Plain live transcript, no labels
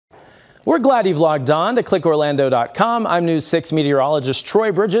We're glad you've logged on to clickorlando.com. I'm News 6 meteorologist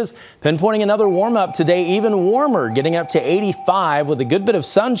Troy Bridges, pinpointing another warm up today, even warmer, getting up to 85 with a good bit of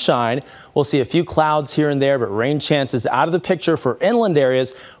sunshine. We'll see a few clouds here and there, but rain chances out of the picture for inland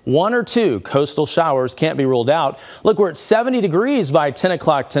areas. 1 or 2 coastal showers can't be ruled out. Look, we're at 70 degrees by 10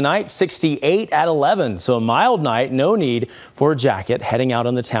 o'clock tonight, 68 at 11. So a mild night, no need for a jacket heading out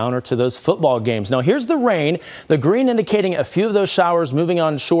on the town or to those football games. Now here's the rain, the green indicating a few of those showers moving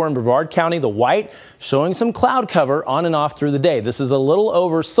on shore in Brevard County, the white showing some cloud cover on and off through the day. This is a little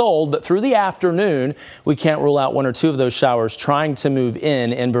oversold, but through the afternoon, we can't rule out 1 or 2 of those showers trying to move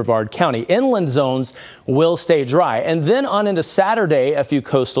in Brevard County. Inland zones will stay dry. And then on into Saturday, a few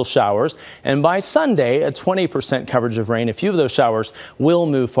coastal showers. And by Sunday, a 20% coverage of rain. A few of those showers will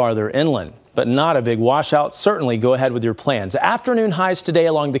move farther inland, but not a big washout. Certainly go ahead with your plans. Afternoon highs today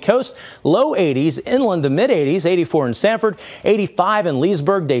along the coast, low 80s, inland the mid 80s, 84 in Sanford, 85 in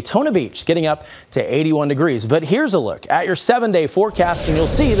Leesburg, Daytona Beach, getting up to 81 degrees. But here's a look at your 7-day forecast, and you'll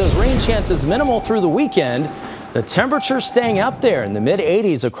see those rain chances minimal through the weekend. The temperature staying up there in the mid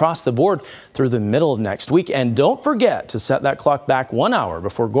 80s across the board through the middle of next week. And don't forget to set that clock back 1 hour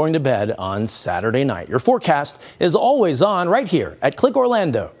before going to bed on Saturday night. Your forecast is always on right here at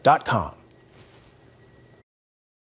clickorlando.com.